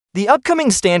The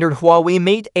upcoming standard Huawei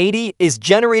Mate 80 is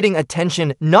generating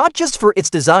attention not just for its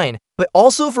design, but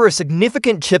also for a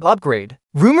significant chip upgrade.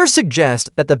 Rumors suggest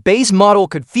that the base model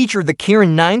could feature the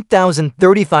Kirin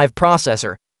 9035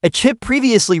 processor, a chip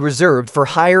previously reserved for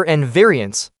higher-end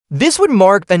variants. This would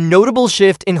mark a notable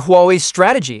shift in Huawei's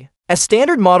strategy. As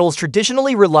standard models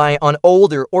traditionally rely on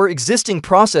older or existing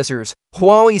processors,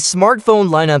 Huawei's smartphone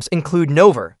lineups include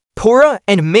Nova, Pora,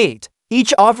 and Mate,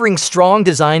 each offering strong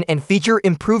design and feature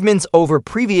improvements over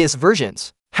previous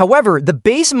versions. However, the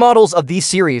base models of these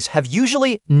series have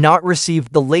usually not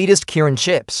received the latest Kirin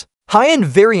chips. High-end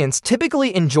variants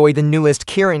typically enjoy the newest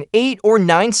Kirin 8 or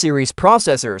 9 series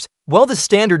processors, while the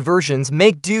standard versions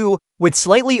make do with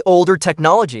slightly older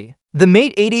technology. The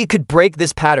Mate 80 could break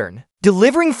this pattern,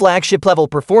 delivering flagship-level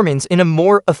performance in a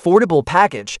more affordable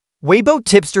package. Weibo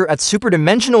tipster at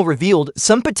Superdimensional revealed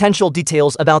some potential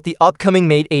details about the upcoming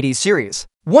Mate 80 series.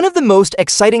 One of the most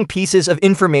exciting pieces of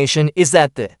information is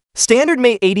that the standard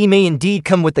Mate 80 may indeed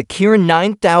come with the Kirin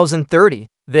 9030.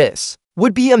 This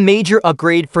would be a major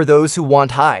upgrade for those who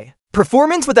want high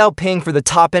performance without paying for the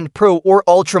top-end Pro or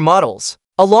Ultra models.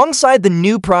 Alongside the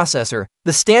new processor,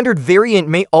 the standard variant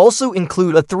may also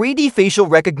include a 3D facial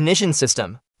recognition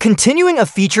system, continuing a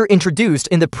feature introduced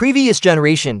in the previous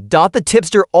generation. The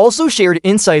tipster also shared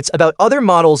insights about other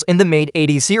models in the Mate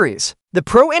 80 series. The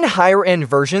Pro and higher-end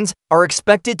versions are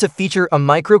expected to feature a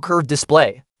micro-curved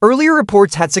display. Earlier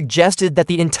reports had suggested that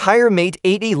the entire Mate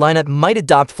 80 lineup might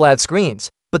adopt flat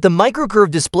screens, but the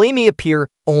micro-curved display may appear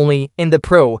only in the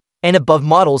Pro and above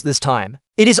models this time.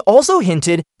 It is also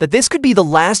hinted that this could be the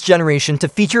last generation to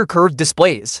feature curved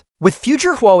displays. With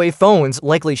future Huawei phones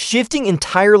likely shifting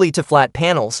entirely to flat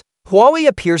panels, Huawei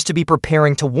appears to be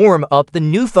preparing to warm up the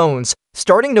new phones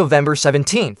starting November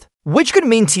 17th, which could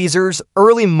mean teasers,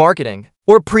 early marketing,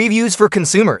 or previews for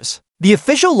consumers. The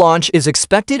official launch is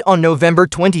expected on November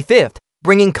 25th,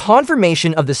 bringing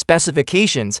confirmation of the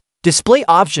specifications, display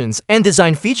options, and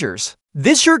design features.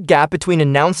 This short gap between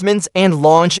announcements and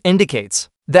launch indicates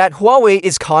that Huawei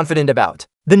is confident about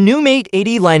the new Mate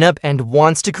 80 lineup and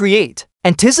wants to create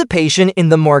anticipation in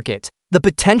the market. The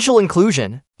potential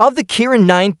inclusion of the Kirin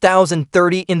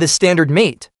 9030 in the standard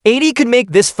Mate 80 could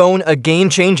make this phone a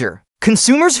game-changer.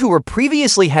 Consumers who were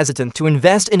previously hesitant to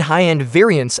invest in high-end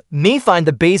variants may find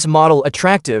the base model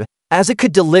attractive, as it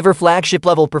could deliver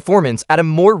flagship-level performance at a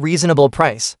more reasonable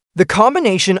price. The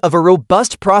combination of a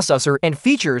robust processor and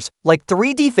features like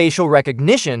 3D facial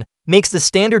recognition makes the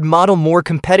standard model more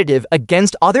competitive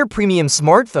against other premium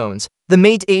smartphones. The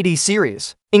Mate 80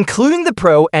 series, including the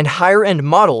Pro and higher-end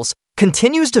models,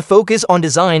 continues to focus on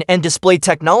design and display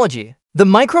technology. The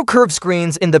micro-curved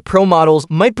screens in the Pro models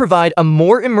might provide a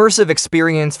more immersive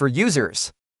experience for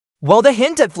users, while the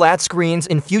hint at flat screens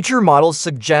in future models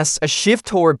suggests a shift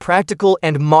toward practical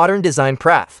and modern design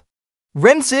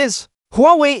preferences.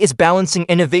 Huawei is balancing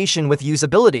innovation with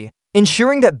usability,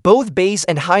 ensuring that both base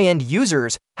and high-end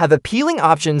users have appealing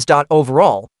options.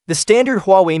 Overall, the standard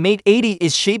Huawei Mate 80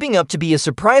 is shaping up to be a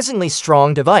surprisingly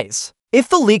strong device. If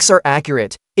the leaks are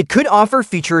accurate, it could offer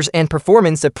features and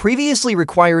performance that previously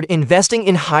required investing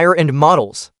in higher-end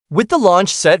models. With the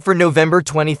launch set for November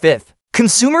 25th,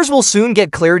 consumers will soon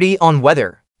get clarity on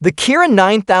whether the Kirin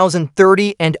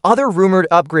 9030 and other rumored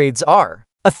upgrades are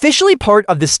officially part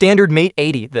of the standard Mate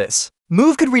 80. This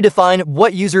move could redefine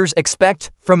what users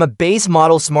expect from a base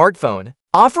model smartphone,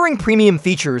 offering premium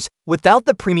features without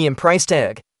the premium price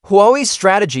tag. Huawei's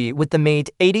strategy with the Mate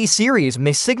 80 series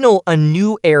may signal a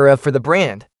new era for the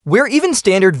brand, where even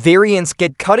standard variants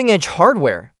get cutting-edge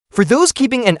hardware. For those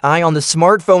keeping an eye on the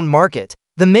smartphone market,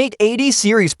 the Mate 80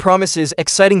 series promises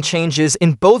exciting changes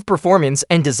in both performance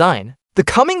and design. The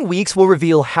coming weeks will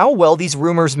reveal how well these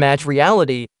rumors match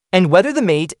reality and whether the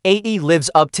Mate 80 lives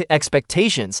up to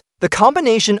expectations. The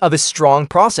combination of a strong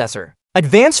processor,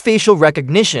 advanced facial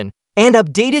recognition, and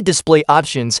updated display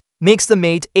options makes the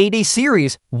Mate 80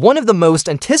 series one of the most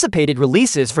anticipated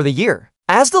releases for the year.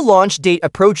 As the launch date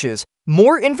approaches,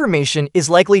 more information is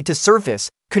likely to surface,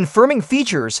 confirming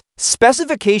features,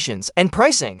 specifications, and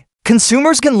pricing.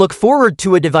 Consumers can look forward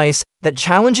to a device that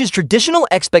challenges traditional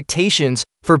expectations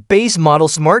for base model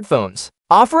smartphones,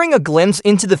 offering a glimpse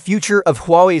into the future of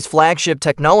Huawei's flagship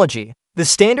technology. The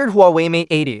standard Huawei Mate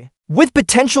 80, with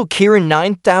potential Kirin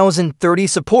 9030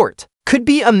 support, could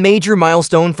be a major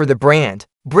milestone for the brand,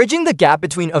 bridging the gap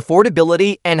between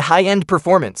affordability and high-end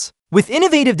performance. With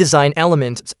innovative design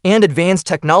elements and advanced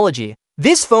technology,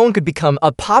 this phone could become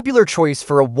a popular choice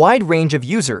for a wide range of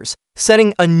users,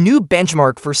 setting a new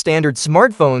benchmark for standard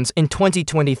smartphones in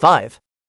 2025.